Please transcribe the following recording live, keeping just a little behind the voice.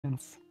Did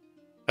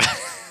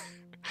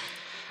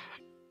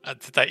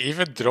I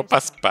even drop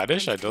as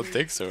Spanish? I don't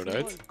think so,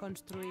 right? I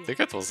think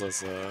it was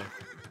as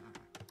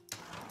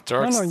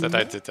Turks that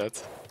I did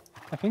that.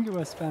 I think it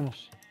was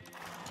Spanish.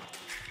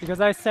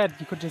 Because I said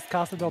you could just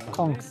castle up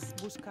conks.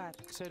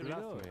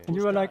 And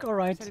you were like,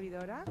 alright.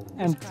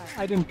 And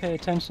I didn't pay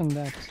attention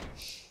that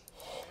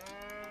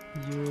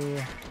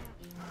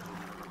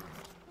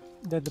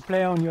the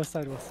player on your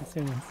side was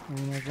Sicilians. I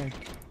mean, I was like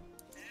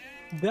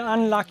the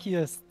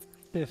unluckiest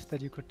Civ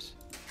that you could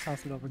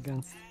castle up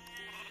against.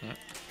 Yeah.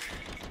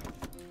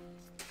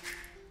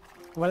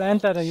 Well,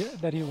 and that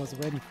he was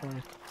ready for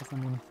it. Because, I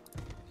mean,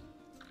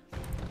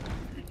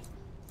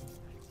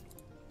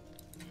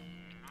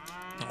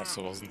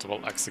 also wasn't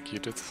well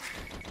executed.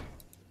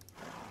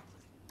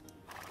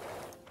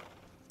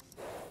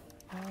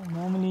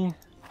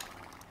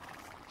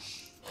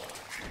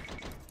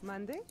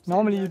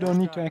 Normally you don't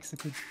need to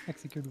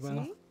execute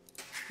well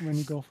when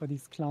you go for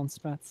these clown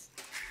strats.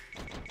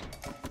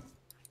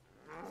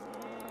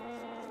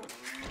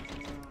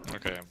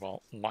 Okay,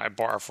 well, my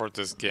bar for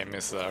this game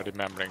is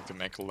remembering to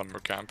make a lumber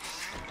camp.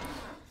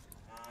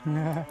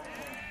 I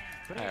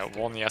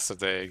won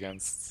yesterday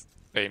against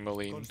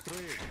Pamoline.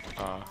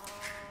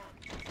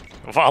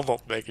 While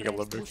not making a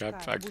lumber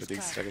camp,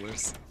 including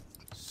stragglers.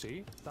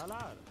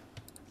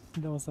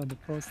 Those are the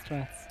pro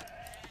strats.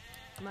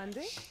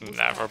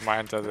 Never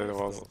mind that it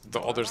was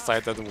the other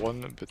side that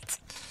won, but...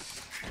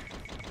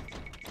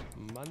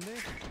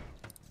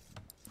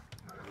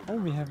 Oh,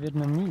 we have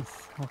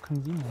Vietnamese. How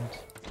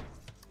convenient.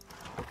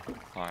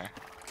 Hi.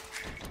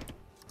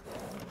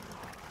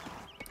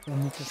 I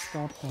need to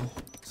stop them.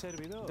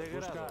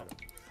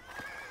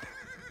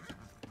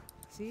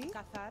 Sí,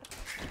 cazar.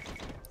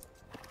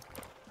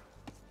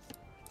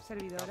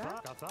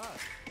 Servidora. Cazar.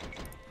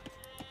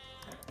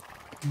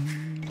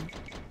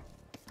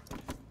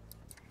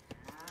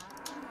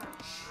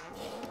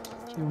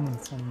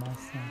 Humans on my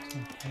side,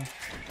 okay.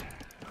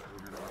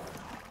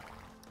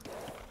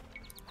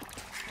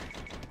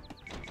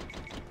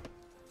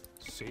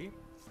 Sí.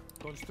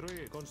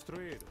 Construir,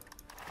 construir.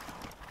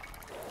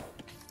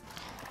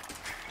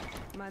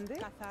 Mande.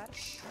 Cazar.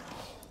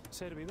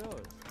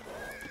 Servidor.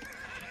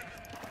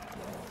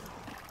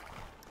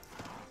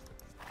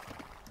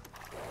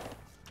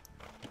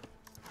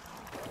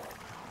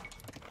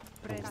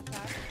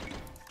 Cazar.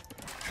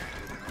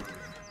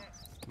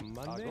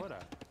 Mande. Agora.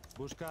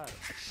 Buscar.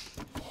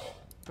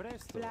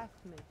 Presto.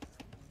 Plasme.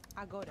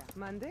 Agora.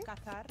 Mande.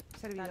 Cazar.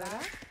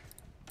 Servidora.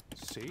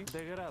 Sí.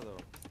 Degrado.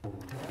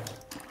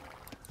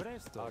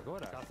 Presto.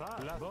 Agora. Cazar.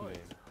 Plasme.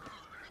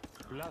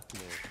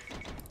 Plasme.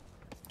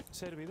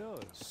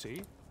 Servidor.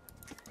 Sí.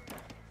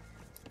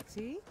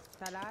 Sí.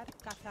 Talar.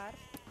 Cazar.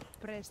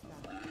 Presta.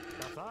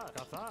 Cazar.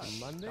 Cazar.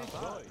 Mande.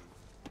 Voy.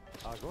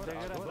 Agora.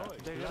 Degrado.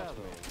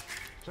 Degrado.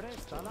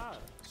 Presta. Talar.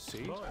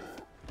 Sí. Voy.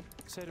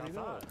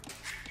 Servidor.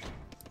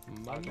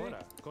 Mande.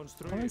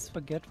 Construir. I always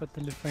forget what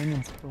the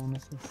Lithuanians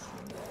bonus is.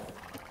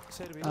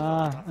 Servidor.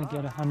 Ah, I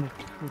get 100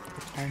 with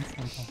the town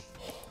center.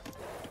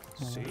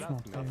 No, that's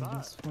not very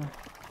useful.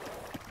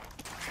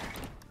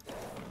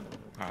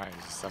 You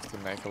just have to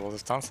make a lot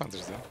of town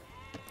centers then.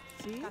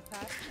 Sí.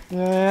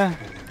 Yeah,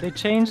 they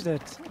changed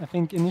it. I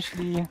think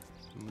initially, I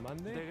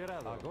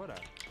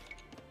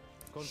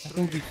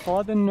think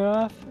before the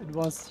nerf, it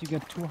was you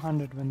get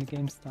 200 when the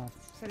game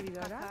starts.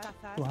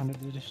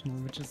 200 additional,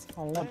 which is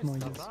a lot more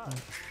useful.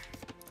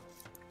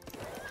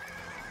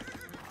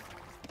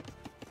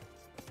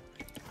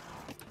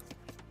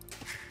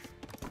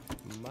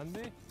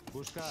 Mande,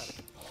 buscar.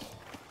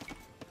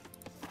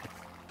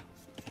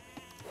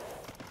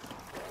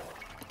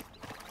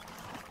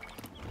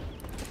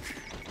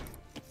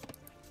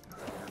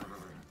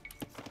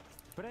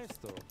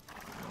 Presto.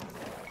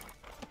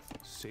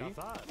 Sí.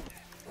 Cazar.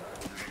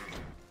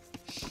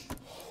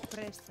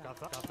 Presta.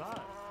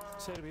 Cazar.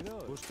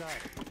 Servidor. Buscar.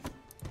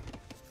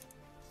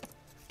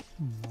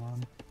 Come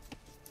on.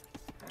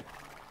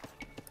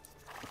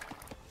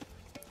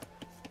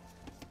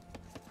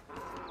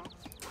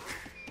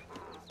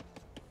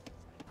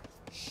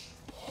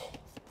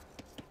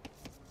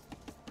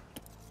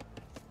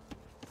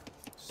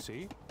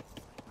 Sí.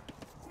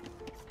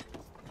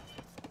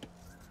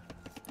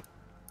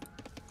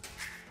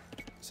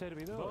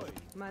 Servidor. Voy.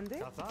 Mande.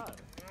 Cazar.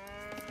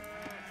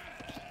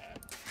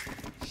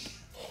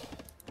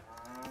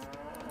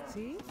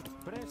 Sí.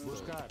 Presto.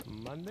 Buscar.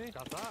 Mande.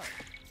 Cazar.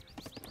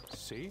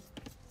 Sí.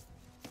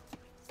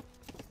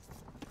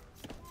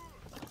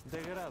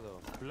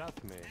 Degrado.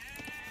 Plasme.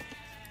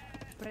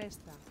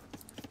 Presta.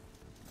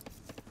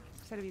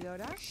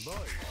 Servidora.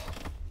 Voy.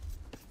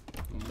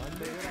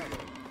 Mande. Degrado.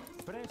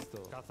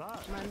 Presto. Cazar.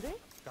 Mande.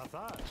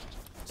 Cazar.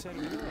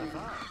 Servidor.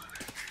 Cazar.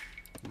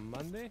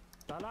 Mande.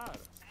 Talar.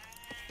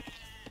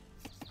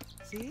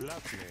 Sí.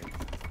 Plasme.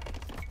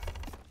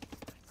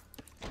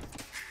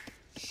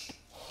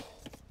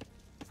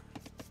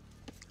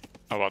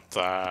 What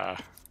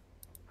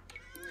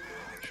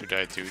should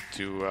I do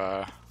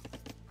to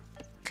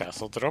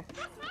castle drop?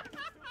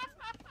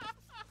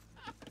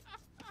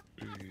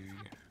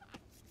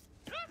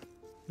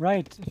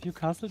 Right, if you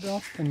castle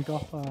drop, then go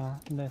for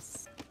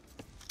less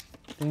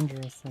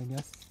dangerous, I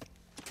guess.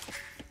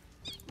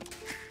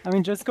 I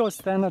mean, just go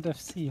standard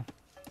FC.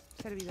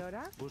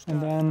 Servidora. And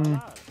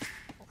then...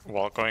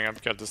 While going up,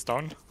 get the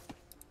stone.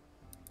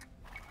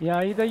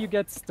 Yeah, either you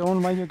get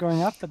stone while you're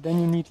going up, but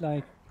then you need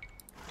like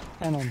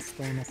 10 on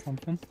stone or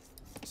something.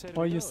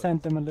 Or you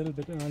send them a little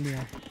bit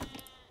earlier.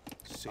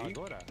 Sí.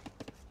 Agora.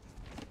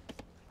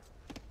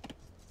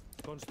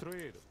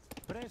 Construir.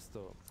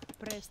 Presto.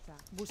 Presta.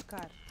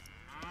 Buscar.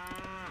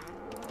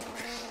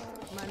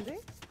 Mande.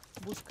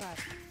 Buscar.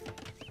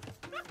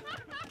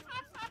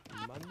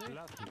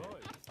 Mande.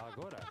 Voy.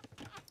 Agora.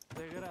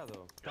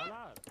 Degrado.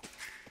 Talar.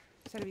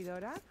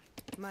 Servidora.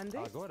 Mande.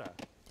 Agora.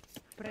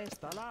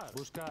 Presta. Talar.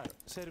 Buscar.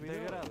 Servidor.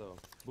 Degrado.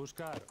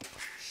 Buscar.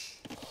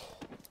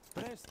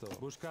 Presto.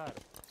 Buscar.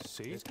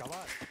 Sí.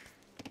 Excavar.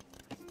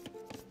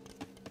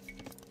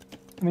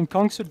 I mean,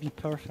 Kong should be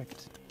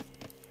perfect.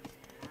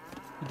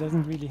 He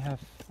doesn't really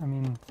have... I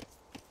mean...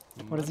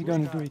 What is he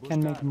going to do? He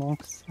can make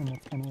monks and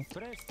that's kind of it.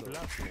 Presto.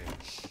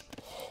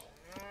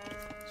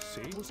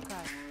 Sí.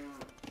 Buscar.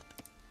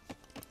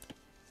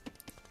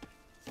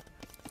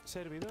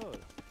 Servidor.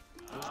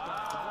 Sí.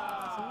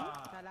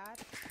 Talar.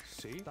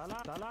 Sí.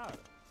 Talar. Talar.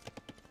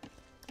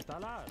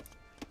 Talar.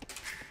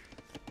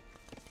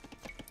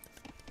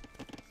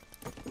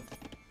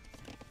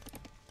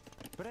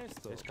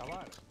 Presto.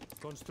 Excavar.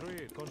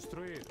 Construir.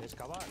 Construir.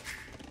 Excavar.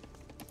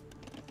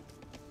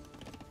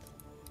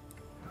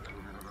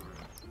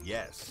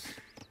 Yes.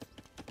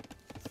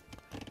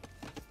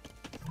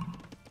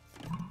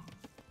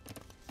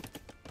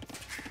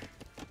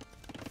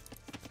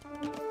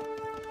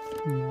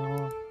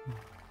 No.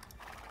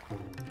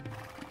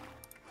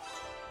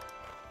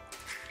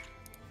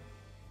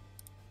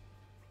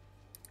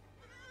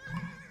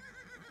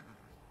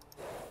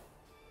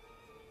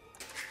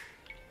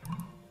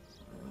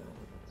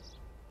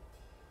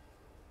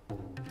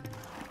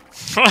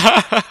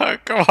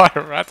 Come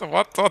on, Rat,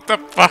 what the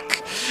fuck?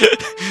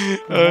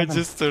 I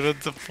just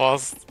turned the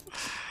post.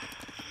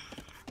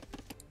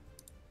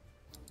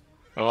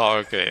 Oh,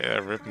 okay, I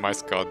ripped my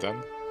scout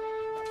then.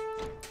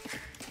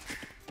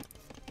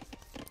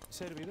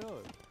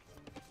 Servidor.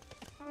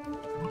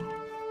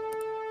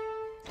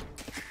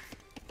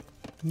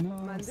 No,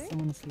 Mande?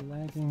 someone's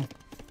lagging.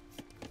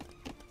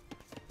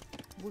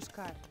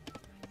 Buscar.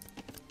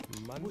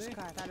 Mande.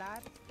 Buscar.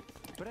 Talar.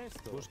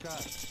 Presto.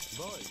 Buscar.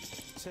 Voy.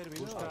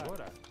 Servidor. Buscar.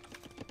 Ahora.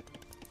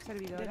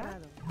 Servidora.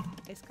 Degrado.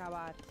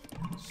 Excavar.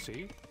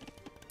 Sí.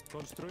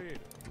 Construir.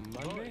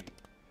 Mande.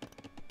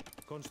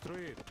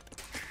 Construir.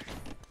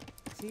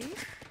 Sí.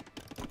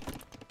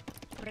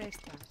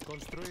 Presta.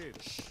 Construir.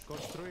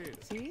 Construir.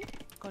 Sí.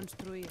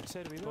 Construir.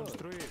 Servidor.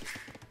 Construir.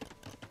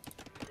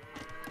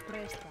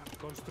 Presta.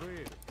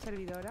 Construir.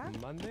 Servidora.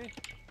 Mande.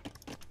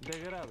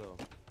 Degrado.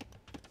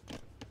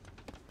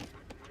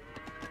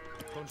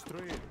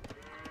 Construir.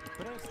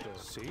 Presto.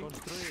 Sí.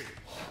 Construir.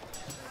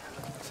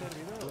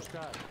 Servidor.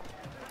 Buscar.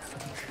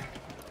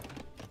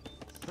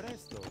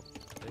 Presto.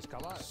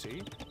 Excavar.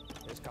 Sí.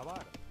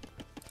 Excavar.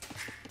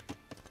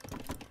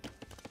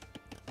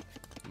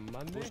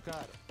 Mande.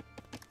 Buscar.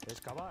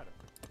 Excavar.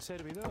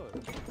 Servidor.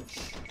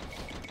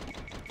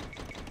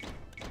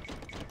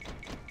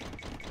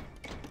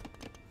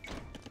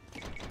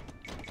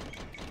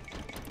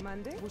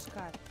 Mande.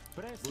 Buscar.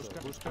 Presto.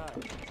 Buscar. Buscar.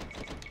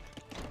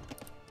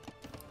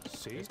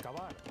 Sí.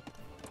 Excavar.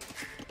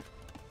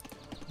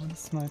 What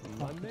is my Mande.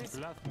 pocket?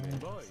 Plazme.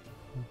 Voy.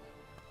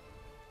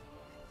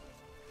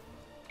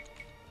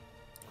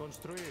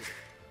 Construir.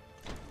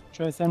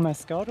 Should I send my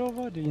scout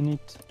over? Do you need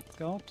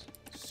scout?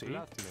 Sí.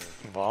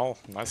 Plazme. Wow,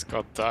 my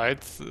scout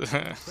died.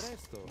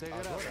 Presto.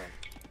 Degrado.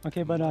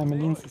 Okay, but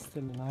Meline's is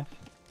still alive.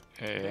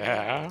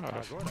 Yeah.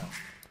 Agora.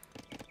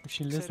 If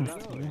she listens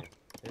to you.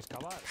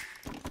 Excavar.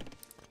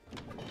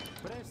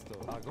 Presto.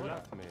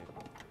 Agora. Plazme.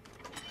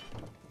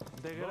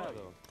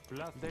 Degrado.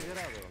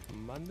 Degrado.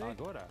 Mande.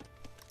 Agora.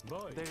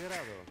 Voy.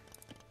 Degrado.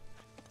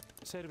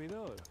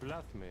 Servidor.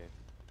 Plazme.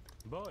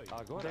 Voy.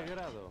 Agora.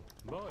 Degrado.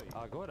 Voy.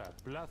 Agora.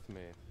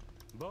 Plazme.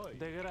 Voy.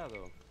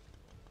 Degrado.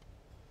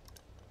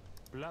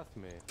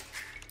 Plazme.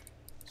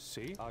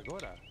 Sí.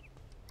 Agora.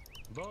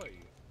 Voy.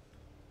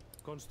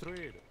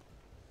 Construir.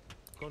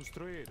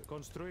 Construir.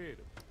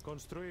 Construir.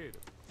 Construir.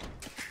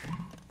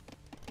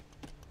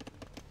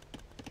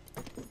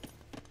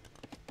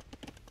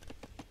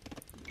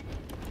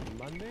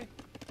 Mande.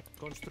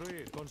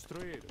 Construir.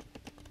 Construir.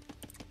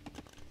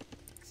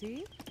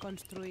 Sí.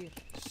 Construir.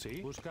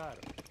 Sí. Buscar.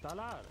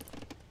 Talar.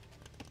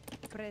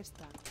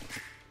 Presta.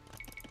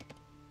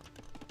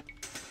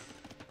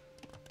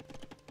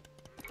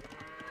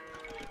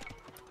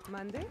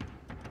 Mande.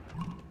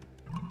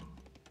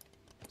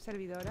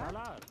 Servidora.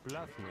 Talar.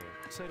 Plazme.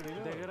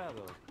 Servidor.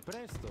 Degrado.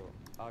 Presto.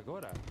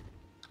 Agora.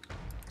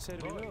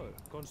 Servidor.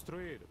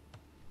 Construir.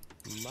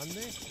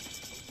 Mande.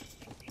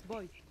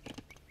 Voy.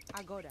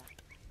 Agora.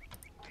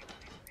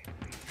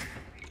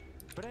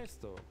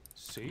 Presto.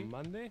 Sí.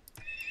 Mande.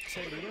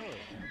 Servidor.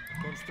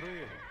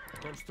 Construir.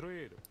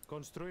 Construir.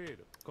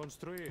 Construir.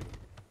 Construir.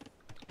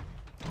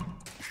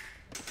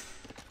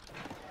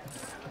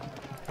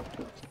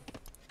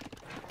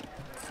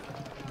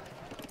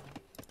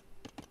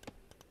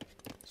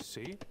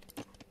 Sì.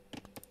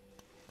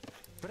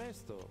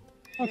 Presto.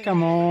 Oh,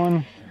 come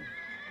on.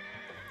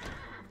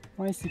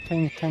 Why is he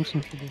paying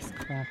attention to this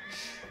crap?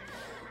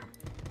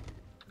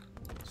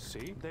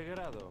 Sì.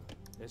 Degrado.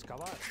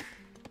 Excavar.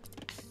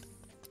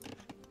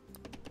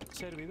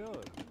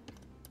 Servidor.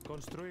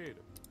 Construir.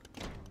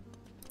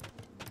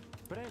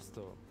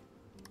 Presto.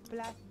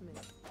 Plasme.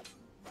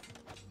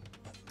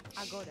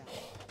 Agora.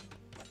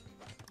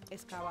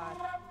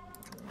 Excavar.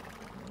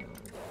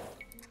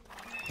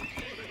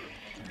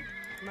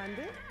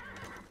 Mande.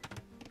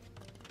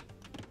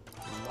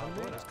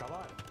 Mande.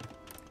 Excavar.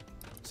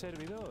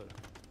 Servidor.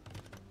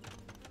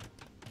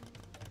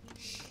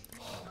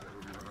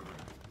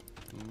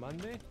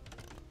 Mande.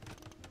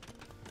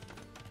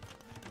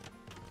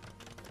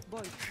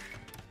 Voy.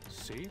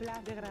 Sí.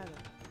 De grado.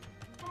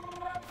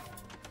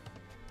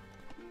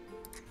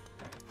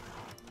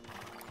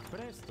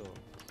 Presto.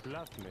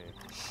 Plasme.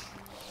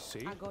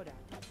 Sí. Agora.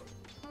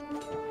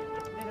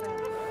 De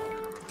grado.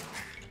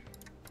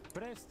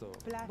 Presto.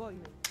 Voy.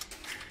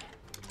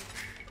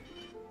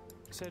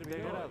 Servidor.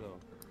 Degrado.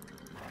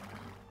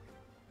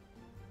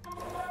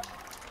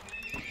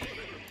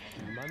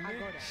 Mande.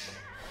 Agora.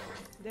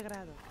 De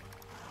grado.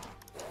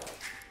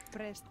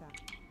 Presta.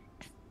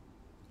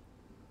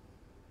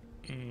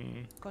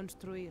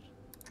 Construir.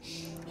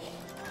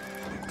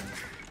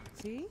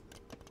 ¿Sí?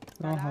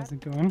 Oh, how's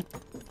it going?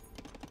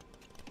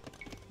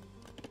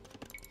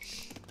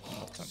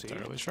 Not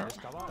entirely sure.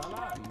 Excavar.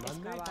 Talar.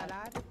 Mande.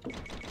 Excavar.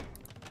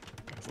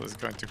 So it's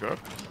going to go.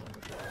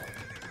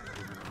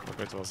 Hope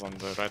it was on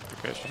the right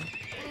location.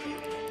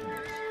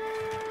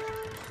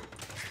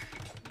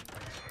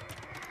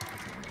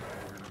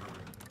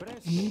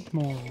 Presto. Need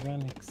more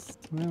relics.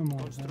 Where are more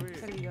relics? Construir.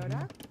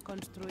 Servidora.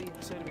 Construir.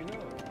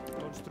 Servidor.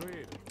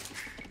 Construir.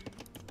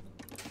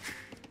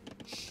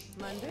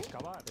 Mande.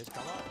 Excavar.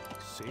 Excavar.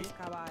 Sí.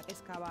 Excavar.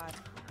 Excavar.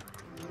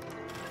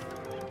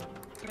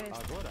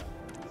 Presta. Agora.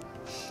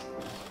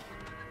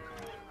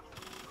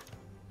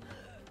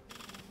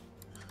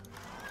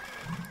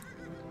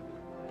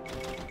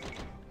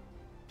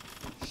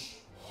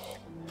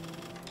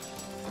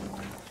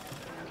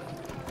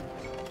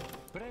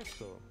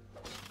 Presto.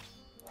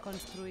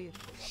 Construir.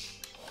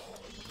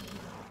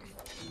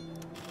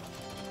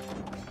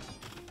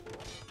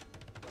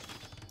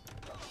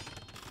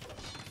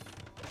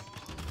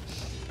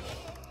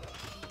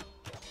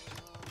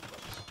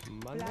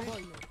 Mande.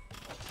 Voy.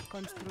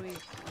 Construir.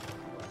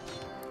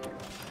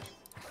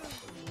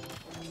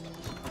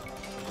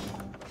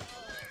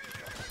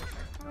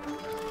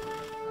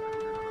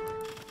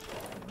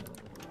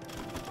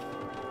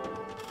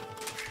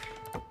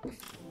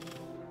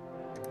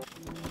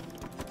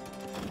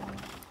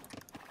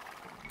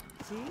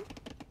 ¿Sí?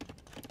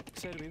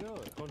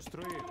 Servidor.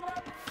 Construir.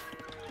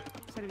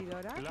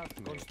 Servidora.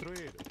 Plasma.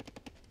 Construir.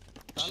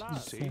 Talar.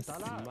 Sí. Jesus.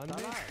 Talar. Mande.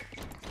 Talar.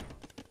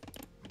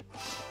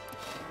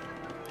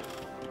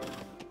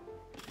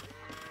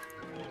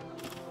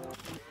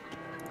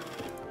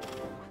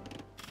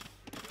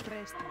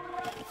 Presta.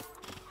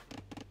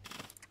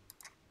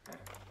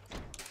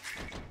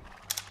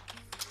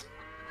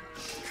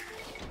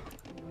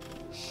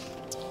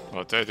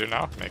 What do I do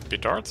now? Make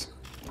DauT?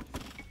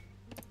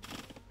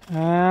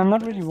 I'm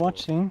not really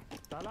watching.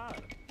 Talar.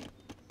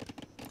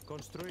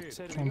 Construir. I'm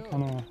Servidor.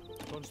 kinda...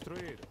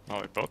 Construir.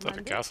 Well, we both have a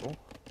Mande. castle.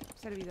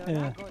 Servidora.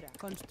 Yeah. Agora.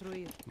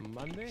 Construir.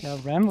 Mande. Yeah,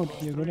 RAM would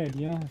be a good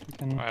idea if you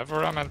can...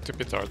 However, I'm meant to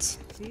be DauTs.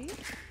 ¿Sí?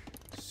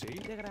 Sí.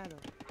 De grado.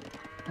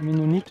 I mean,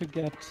 you need to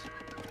get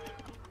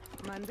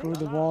Mande. through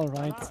the wall,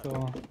 right?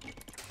 So...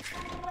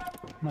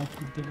 Might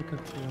be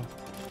difficult to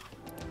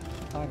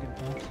target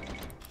that.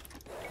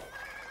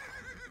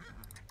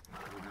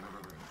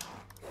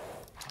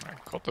 I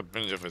caught a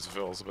bunch of his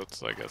vills,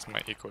 but I guess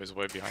my eco is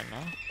way behind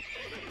now.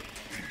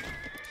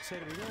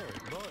 Servidor.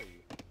 Voy.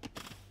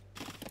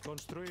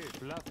 Construir.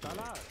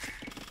 Talar.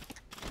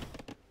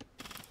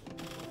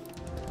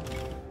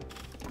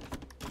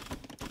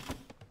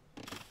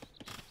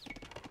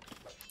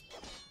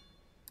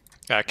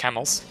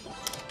 Camels.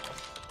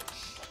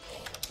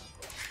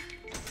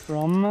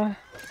 From...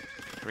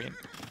 Green.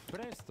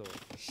 Presto.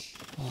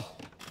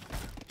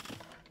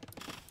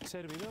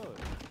 Servidor.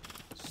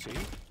 Sí.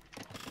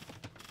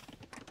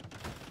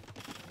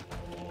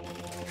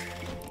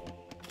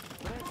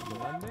 Presto.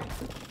 Mande.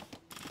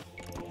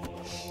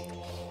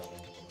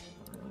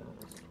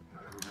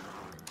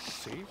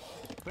 Sí.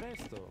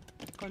 Presto.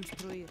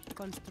 Construir.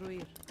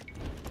 Construir.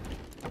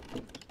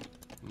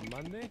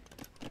 Mande.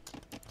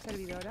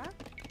 Servidora.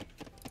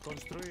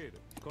 Construir.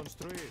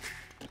 Construir.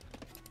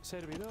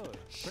 Servidor.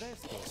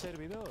 Presto.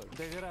 Servidor.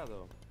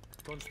 Degrado.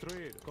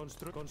 Construir.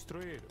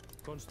 Construir.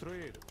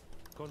 Construir.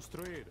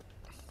 Construir.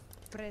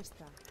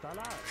 Presta.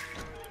 Talar.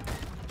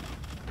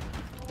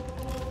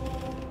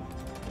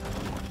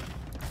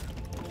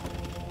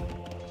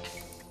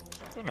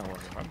 Don't know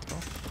where he went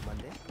though.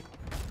 Mande.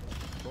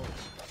 Voy.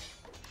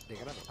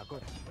 Degrado.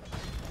 Agora.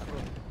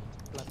 Agora.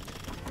 Plasma.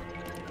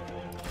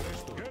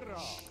 Presto. Guerra.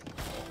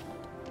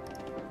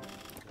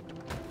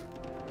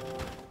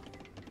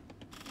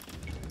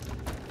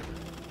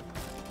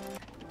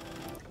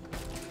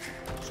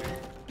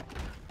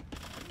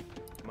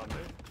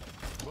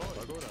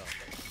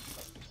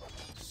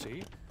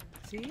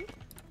 Sí.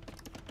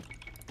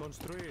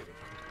 Construir.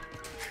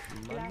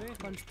 Plat. Mande.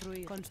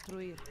 Construir.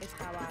 Construir.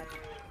 Excavar.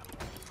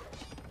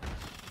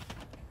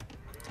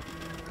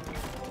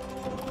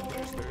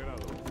 3 de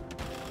grado.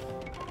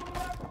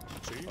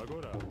 Sí.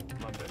 Agora.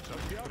 Mande.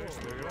 Santiago. 3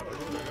 de grado.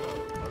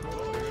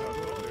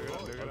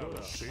 De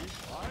grado. Sí.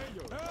 A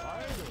ellos. A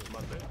ellos.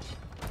 Mande.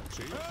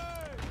 Sí.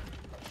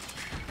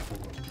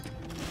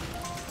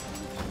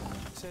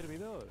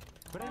 Servidor.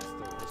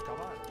 Presto.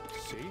 Excavar.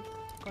 Sí.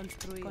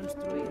 Construir.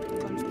 Construir.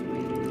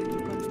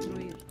 Construir.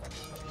 Construir.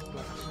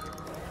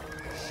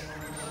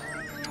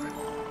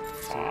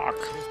 Fuck.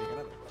 3 de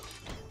grado.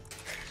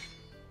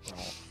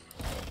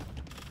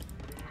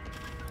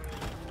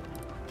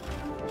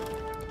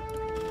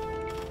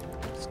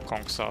 It's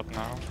conks out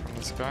now from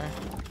this guy.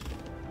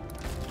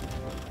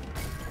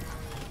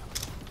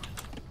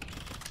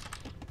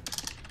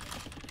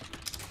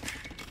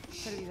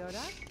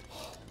 Servidora.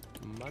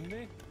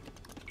 Mande.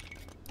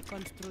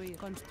 Construir.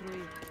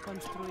 Construir.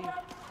 Construir.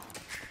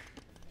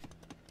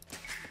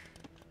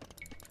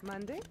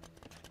 Mande.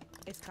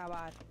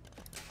 Excavar.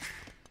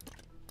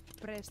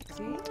 Presto.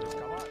 Sí.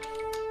 Excavar.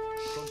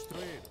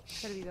 Construir.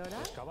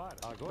 Servidora. Excavar.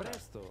 Agora.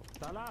 Presto.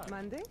 Talar.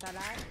 Mande.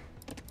 Talar.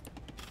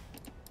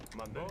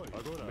 Mande.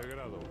 Agora. De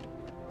grado.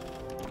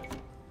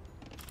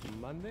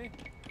 Mande.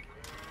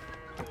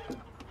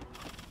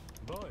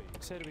 Voy.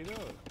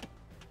 Servidor.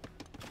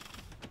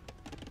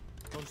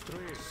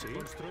 Construir. Sí.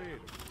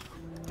 Construir.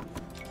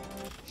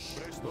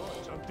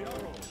 Presto.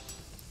 Santiago.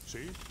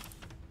 Sí.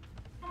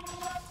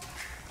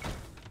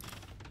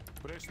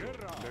 Presto.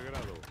 Guerra. De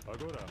grado.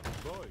 Agora.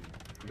 Voy.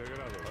 De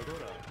grado.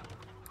 Agora.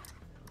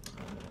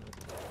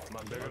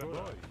 Mande.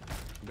 Voy.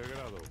 De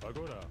grado.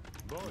 Agora.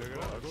 Voy. De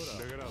grado. Agora.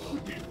 De grado.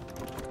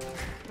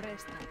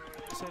 Presta.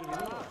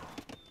 Servidor.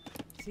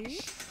 Sí.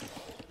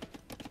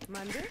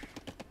 Mande.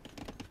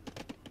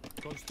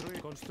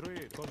 Construir.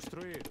 Construir.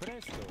 Construir.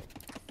 Presto.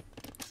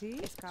 Sí.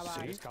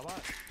 Excavar. Sí.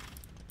 Excavar.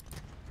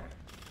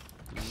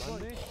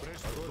 Mande.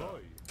 Presto. Agora.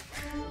 Voy.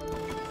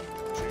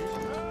 Sí.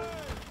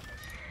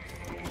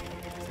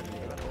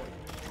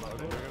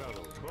 Mande. De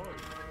grado. Voy.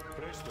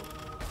 Presto.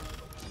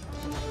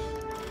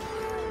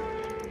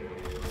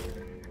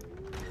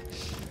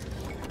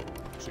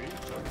 Sí.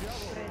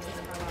 Santiago. Presta.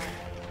 Excavar.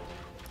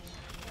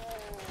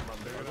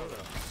 Mande. De grado.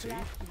 Sí.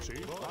 Sí.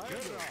 Voy.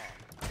 Guerra.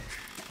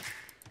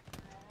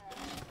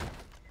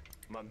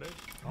 Mande.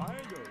 A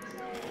ellos.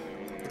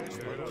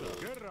 Presto. De grado.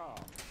 Guerra.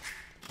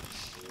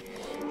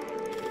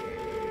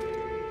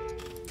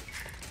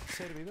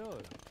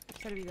 Servidor.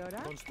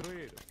 Servidora.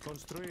 Construir.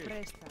 Construir.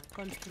 Presta.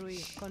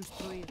 Construir.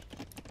 Construir.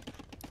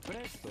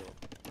 Presto.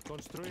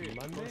 Construir.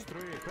 Mande.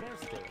 Construir.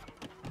 Presto.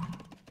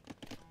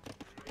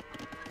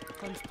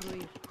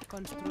 Construir.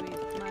 Construir.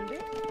 Mande.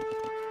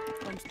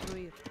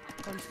 Construir.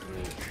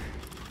 Construir.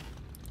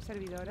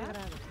 Servidora.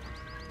 Grado.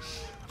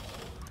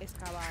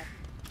 Excavar.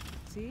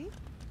 ¿Sí?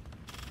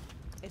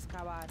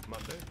 Excavar.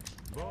 Mande.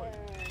 Voy.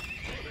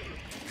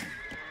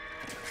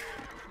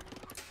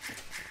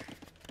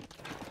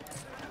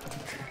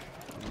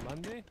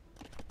 Mande.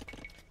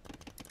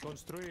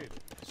 Construir.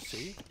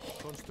 Sí.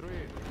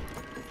 Construir.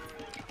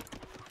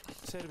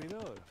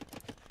 Servidor.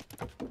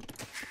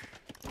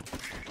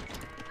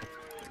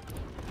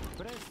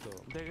 Presto.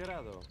 De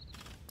grado.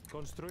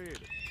 Construir.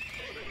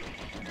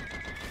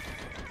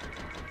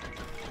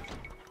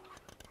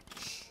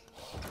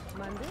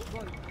 Mande.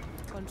 Voy.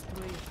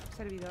 Construir.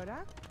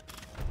 Servidora.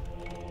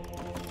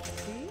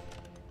 ¿Sí?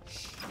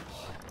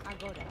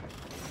 Agora.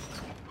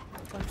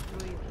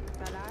 Construir.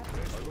 Talar.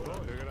 Agora.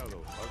 De grado.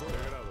 Agora.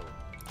 De grado.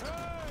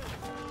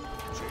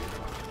 Sí.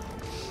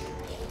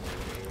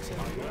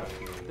 Servidor.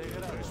 De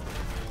grado.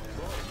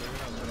 Voy. De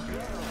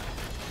grado.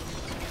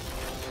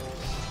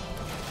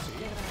 Sí.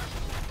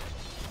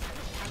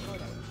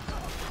 Agora.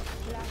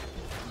 Plat.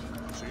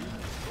 Sí.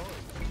 Voy.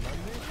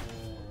 Mande.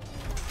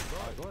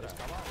 Voy. Agora.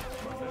 Excavar.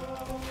 Mande.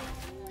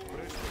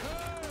 Presto.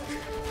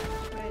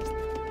 Presta.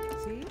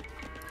 ¿Sí?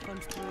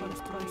 Construir.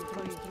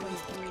 Construir.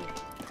 Construir.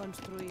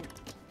 Construir.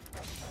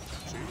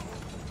 Sí.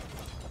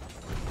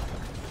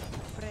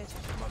 Presta.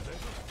 Mande.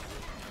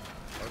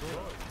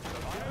 Agora.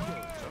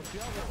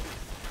 Santiago.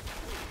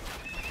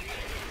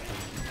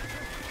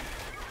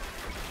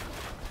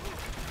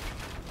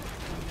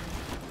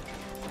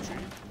 Sí.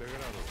 De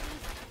grado.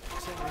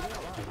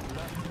 Servidor.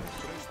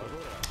 Presto.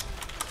 Agora.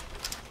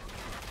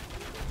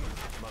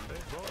 Mande.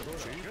 Agora.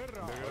 Sí.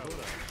 Guerra. De grado.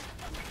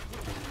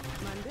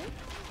 Mande.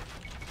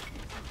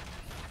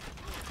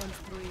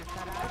 Construir.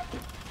 Talar.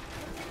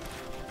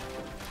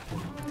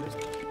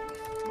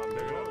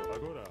 Mande. Grado.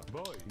 Agora.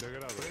 Voy. De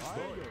grado.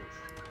 Presto.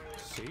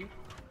 Sí.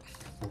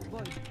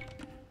 Voy.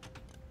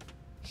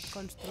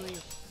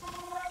 Construir.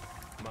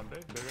 Mande.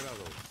 De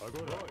grado.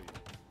 Agora. Voy.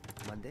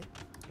 Mande.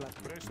 Plat.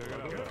 Presto. De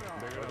grado. De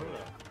grado.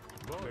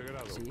 Voy. De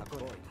grado. Sí.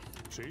 Voy.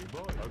 Sí.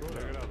 Voy. Agora.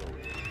 De grado.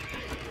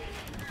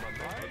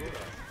 Mande.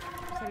 Agora.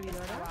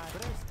 Servidora.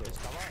 Presto.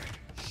 Excavar.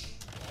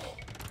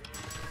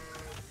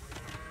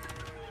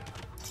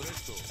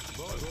 Presto.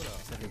 Voy. Agora.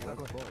 Servidor.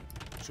 Voy.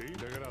 Sí.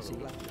 De grado. Sí.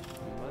 Glacio.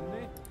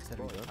 Mande.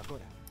 Servidor.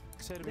 Agora.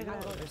 Servidor.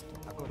 Presto.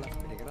 Agora.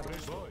 Degrado.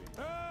 Presto.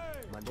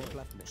 Mande.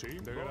 Plazme. Sí,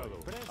 degrado.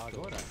 Presto.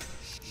 Agora.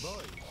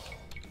 Voy.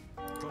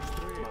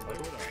 Construir.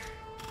 Agora.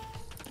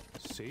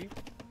 Sí.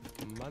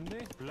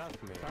 Mande.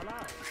 Plazme.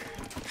 Talar.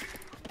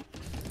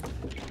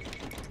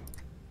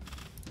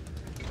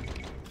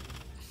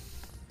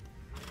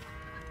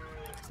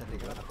 Se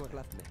degrada.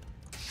 Plazme.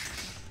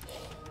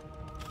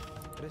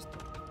 Presto.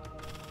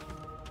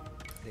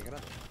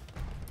 Degrado.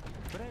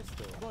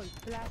 Presto. Voy,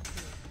 place.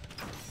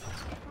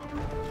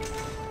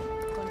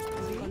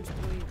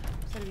 Construir.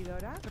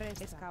 Servidora,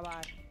 presta.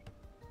 Excavar.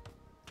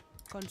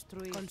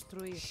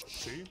 Construir.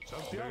 Sí,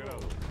 Santiago.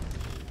 Degrado.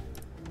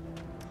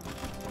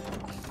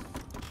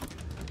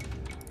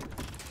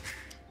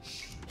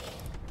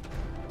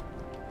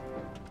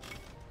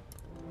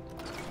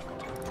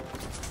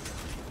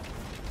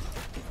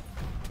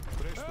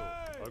 Presto.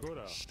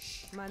 Agora.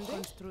 Mande.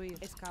 Construir.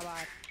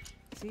 Excavar.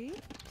 Sí.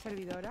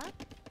 Servidora.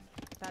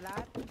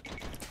 Talar.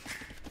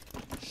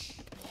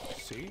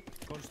 Sí,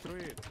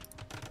 construir.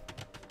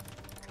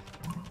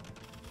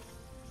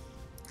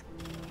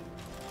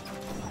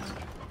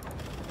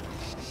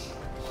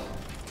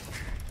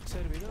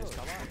 Servidor.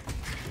 Excavar.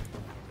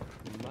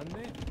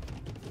 Mande.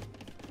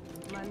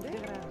 Mande.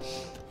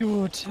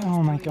 Dude,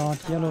 oh my god,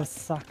 yellow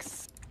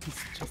sucks.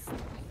 He's just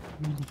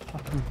really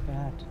fucking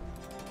bad.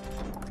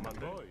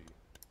 Voy.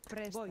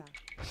 Presta.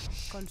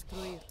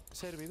 Construir.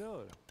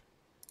 Servidor.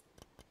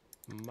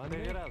 Mande.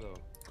 Degrado.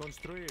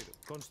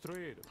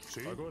 Construir.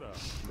 Sí. Agora.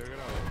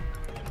 Degrado.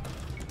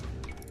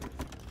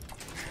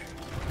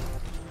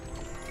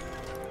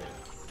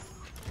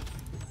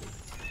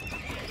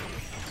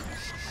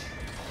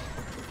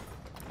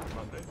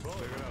 Mande.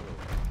 Degrado.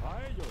 A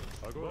ellos.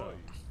 Agora.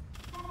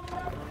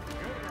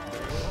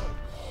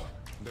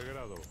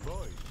 Degrado.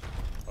 Voy.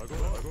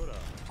 Agora.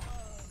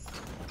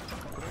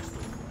 Presto.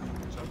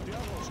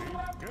 Santiago. Sí.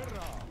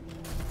 Guerra.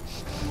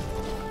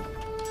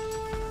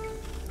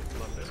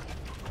 Mande.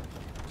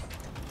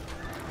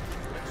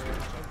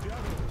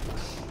 Santiago.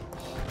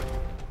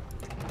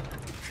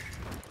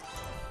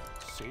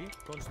 Sí,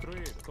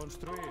 construir.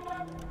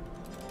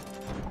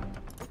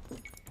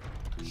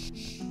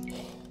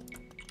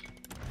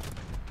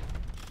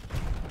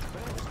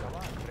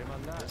 Excavar,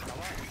 remandar,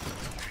 excavar.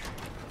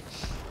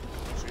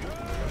 Sí,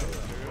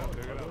 degrada.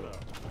 Degrada.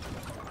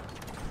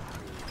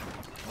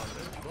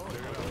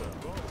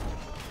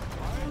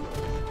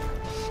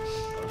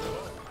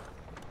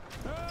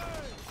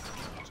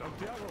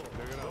 Santiago,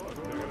 degrado.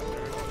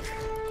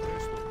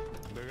 Presto,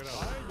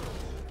 degrado.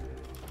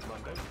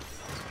 Mande.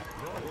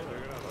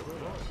 Degrado.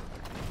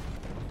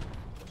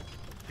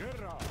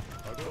 Guerra.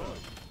 Agora.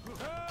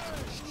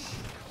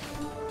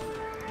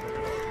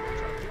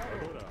 Santiago.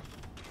 Agora.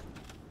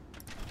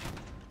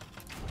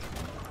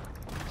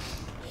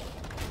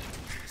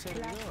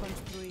 Servidor.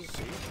 Construir.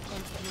 Sí.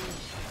 Construir.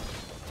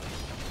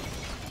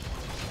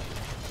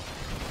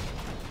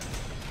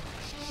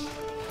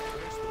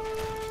 Presto.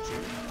 Sí.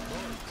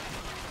 Voy.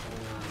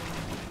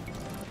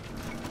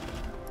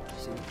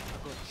 Sí.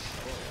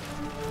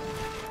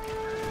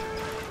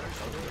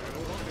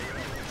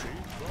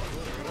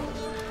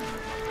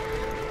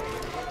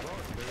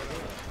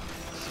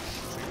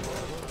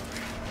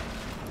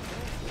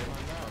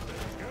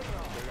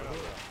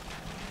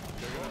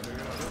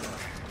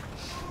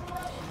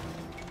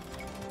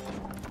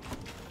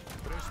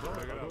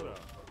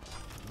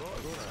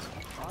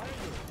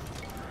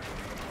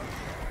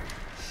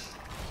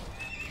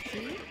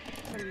 Sí.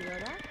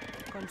 Servidora.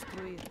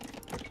 Construir.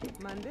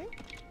 Mande.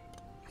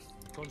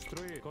 Construir.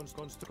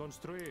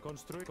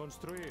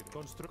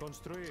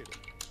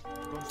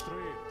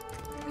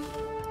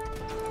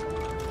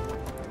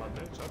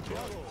 Mande.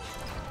 Santiago.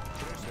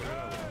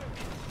 Degrado.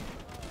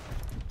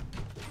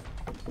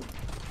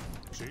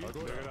 Sí,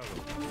 degrado.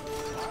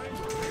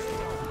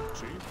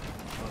 Sí,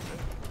 mande.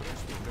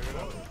 Presto,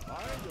 degrado.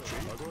 Sí,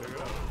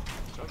 degrado.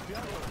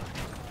 Santiago.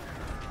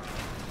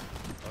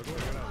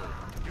 Degrado.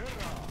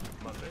 Guerra.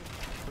 Mande.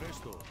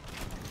 Presto.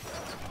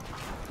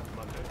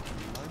 Mande.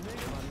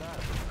 Demandar.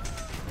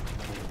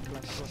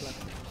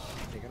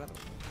 Degrado.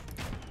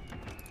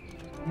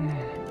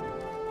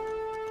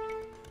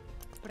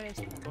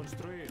 Presta.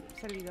 Construir.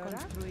 Servidora.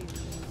 Construir.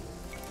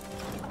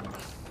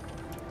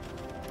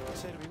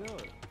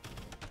 Servidor.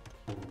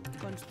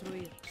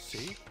 Construir.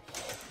 Sí.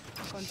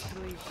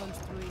 Construir.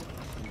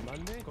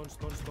 Mande.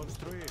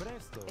 Construir.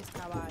 Presto.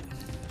 Excavar.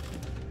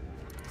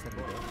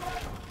 Servidor.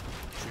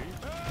 Sí.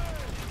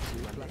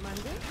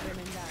 Mande.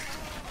 Remendar.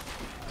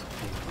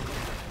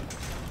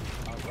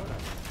 Ahora.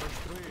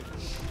 Construir.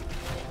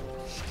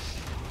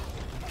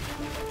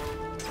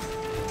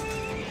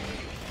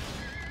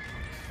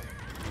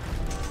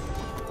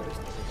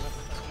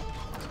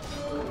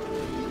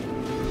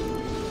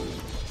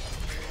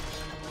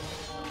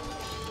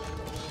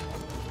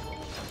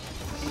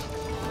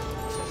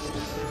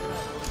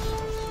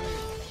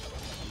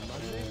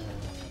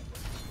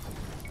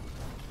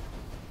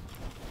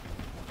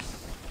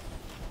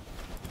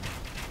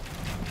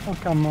 Oh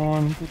come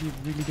on, did you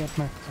really get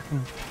my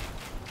fucking...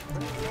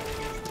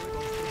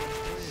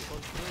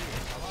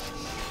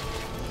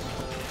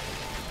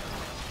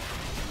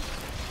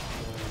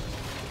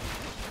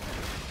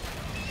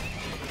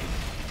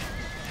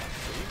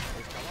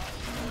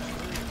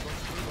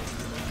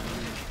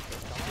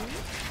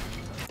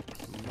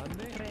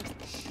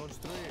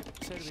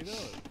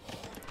 Construir,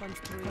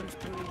 construir,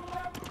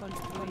 construir,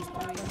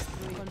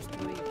 construir,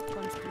 construir,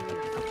 construir,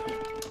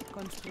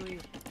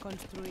 construir,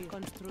 construir,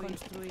 construir,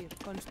 construir,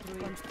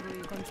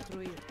 construir,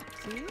 construir,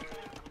 ¿sí?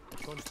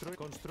 Construir,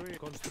 construir,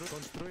 construir,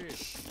 construir.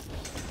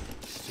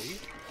 ¿Sí?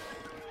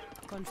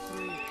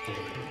 Construir.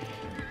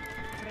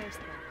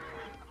 Presta.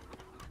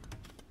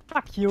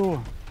 Fuck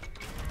you!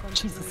 Construir.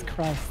 Jesus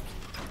Christ.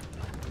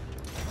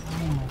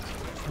 Oh my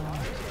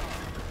god.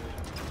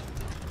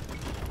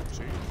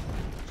 Sí.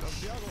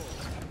 Santiago.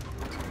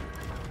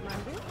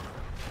 ¿Mande?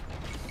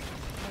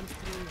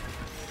 Construir.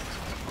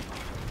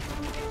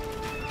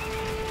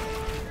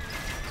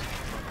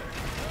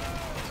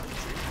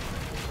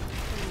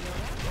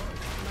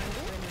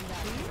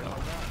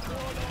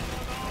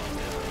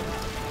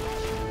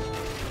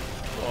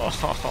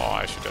 Oh,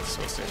 I should have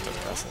so saved that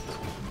castle.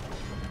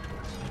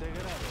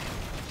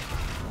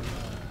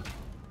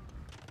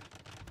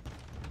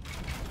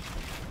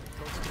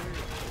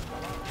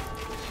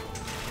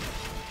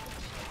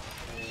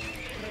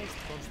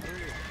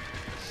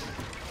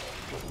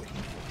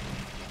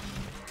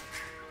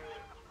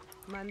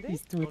 ¿Mande?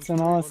 These dudes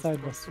on our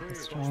side were super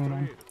strong,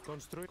 man.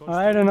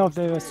 I don't know if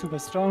they were super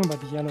strong,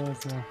 but yellow is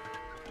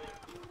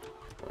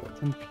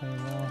didn't play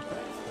well.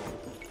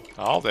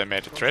 Oh, they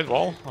made a trade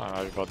wall.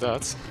 I got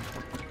that.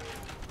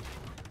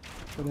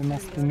 So they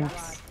must be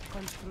noobs.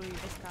 Construir,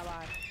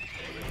 excavar.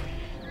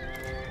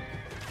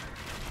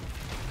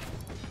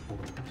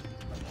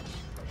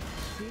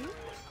 ¿Sí?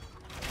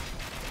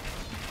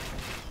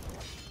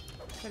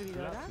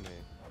 ¿Servidora?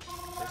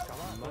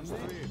 Excavar.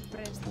 Construir.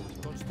 Presta.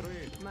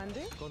 Construir.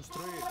 ¿Mande?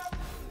 Construir.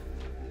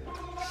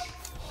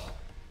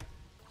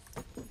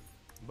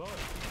 Voy.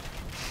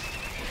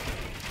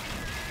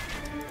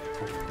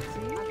 ¿Sí?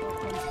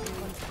 Construir,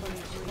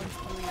 construir,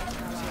 construir,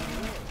 excavar.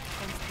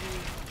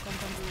 Construir,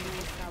 construir,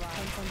 excavar.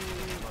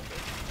 Construir. Voy.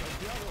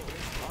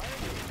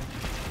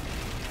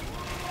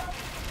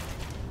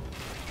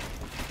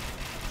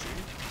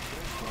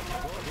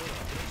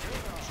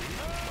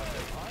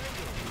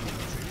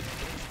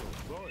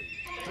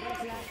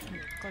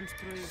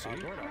 Construir.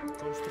 Ahora.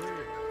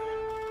 Construir.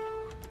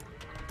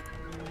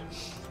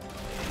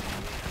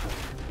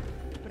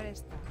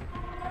 Presta.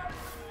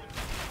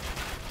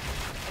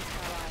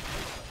 Excavar.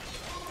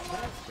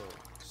 Presto.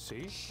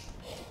 Sí.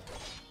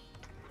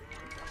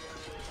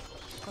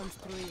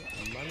 Construir.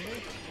 Mande.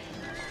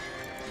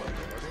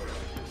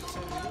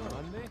 Servidor.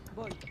 Mande.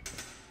 Voy.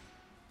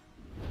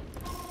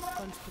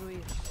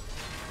 Construir.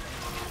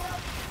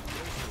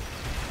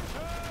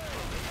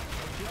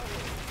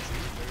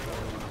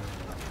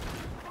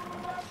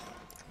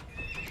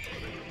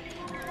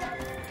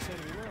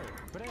 Servidor.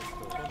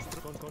 Presto.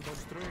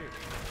 Construir.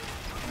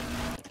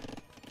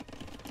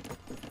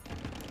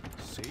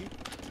 Sí.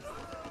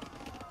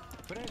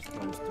 Presto.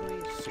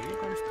 Construir. Sí.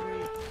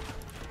 Construir.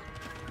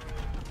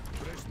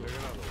 Presto.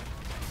 Degrado.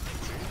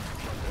 Sí.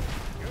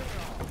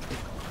 Guerra.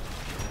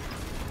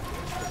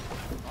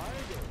 A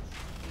ellos.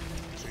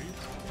 Sí.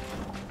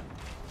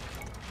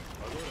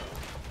 Ahora.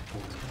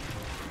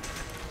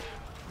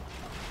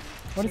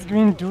 What is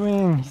Green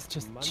doing? He's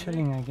just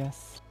chilling, I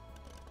guess.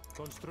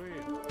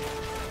 Construir.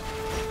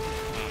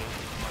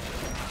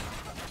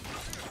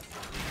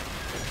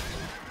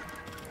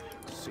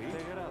 Sí.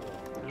 Degrado.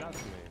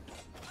 Plasme.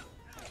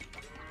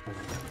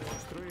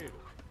 Construir.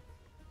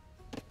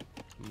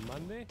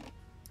 Mande.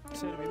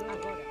 Servidor.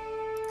 Ahora.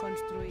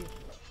 Construir.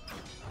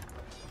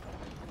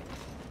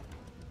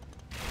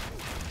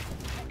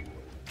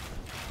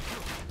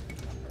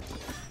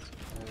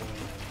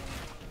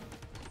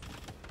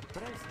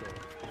 Presto.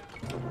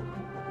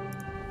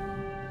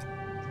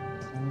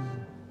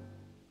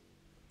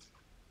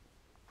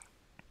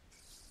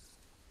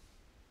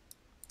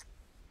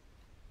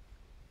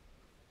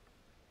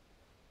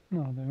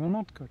 No, they were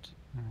not good.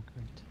 Oh,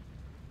 great.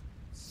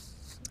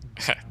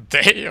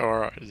 They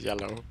or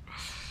yellow?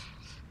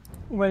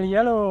 Well,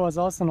 yellow was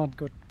also not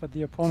good, but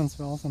the opponents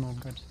were also not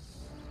good.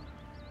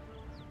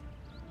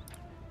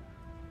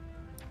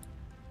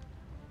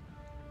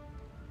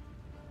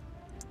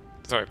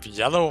 So if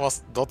yellow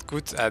was not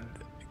good and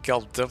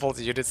killed double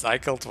the units I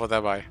killed, what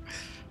am I?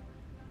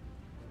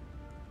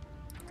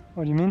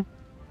 What do you mean?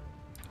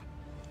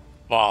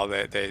 Well,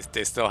 they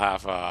still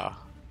have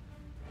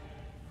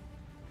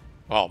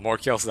well, more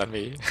kills than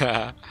me.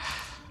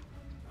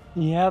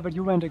 Yeah, but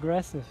you went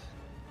aggressive.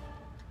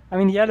 I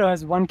mean, yellow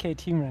has 1k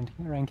team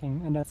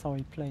ranking, and that's how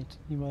he played.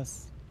 He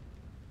was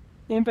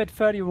imp at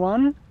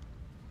 31,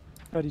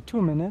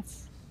 32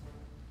 minutes,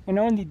 and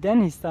only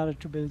then he started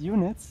to build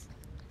units.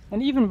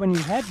 And even when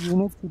he had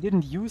units, he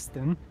didn't use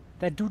them.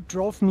 That dude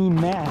drove me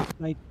mad.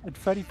 Like, at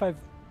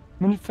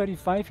minute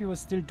 35, he was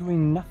still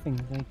doing nothing.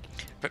 Like,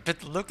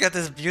 but look at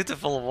this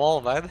beautiful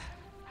wall, man.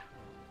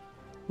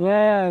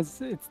 yeah,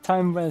 it's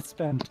time well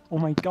spent. Oh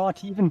my god,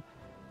 he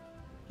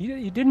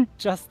didn't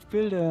just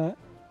build a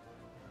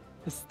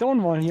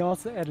stone wall, he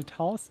also added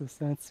houses.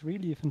 That's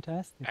really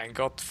fantastic. And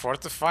got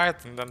fortified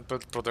and then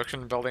put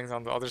production buildings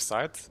on the other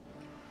side.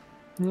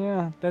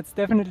 Yeah, that's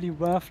definitely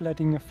worth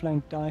letting a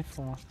flank die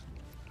for.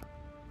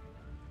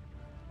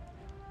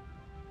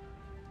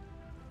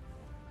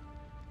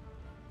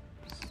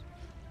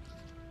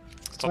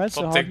 Well,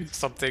 so how did-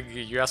 something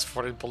US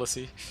foreign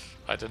policy.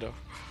 I don't know.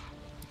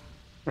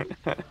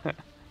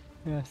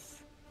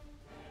 Yes.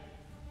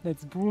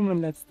 Let's boom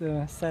and let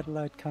the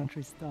satellite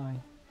countries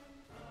die.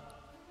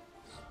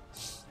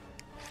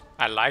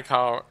 I like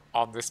how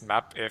on this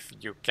map, if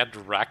you get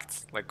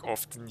wrecked, like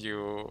often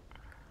you,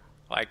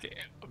 like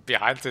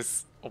behind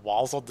this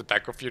walls on the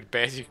back of your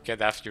base, you can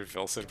have your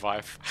will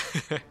survive.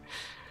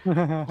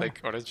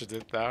 Like Orange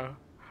did now.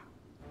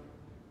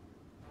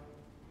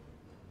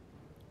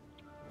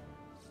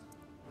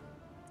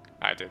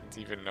 I didn't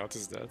even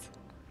notice that.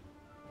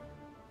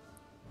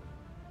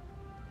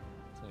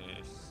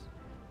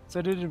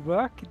 So did it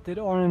work? Did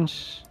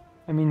Orange...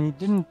 I mean, he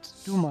didn't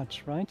do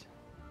much, right?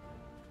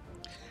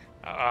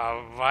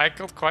 I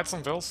got quite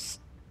some bills.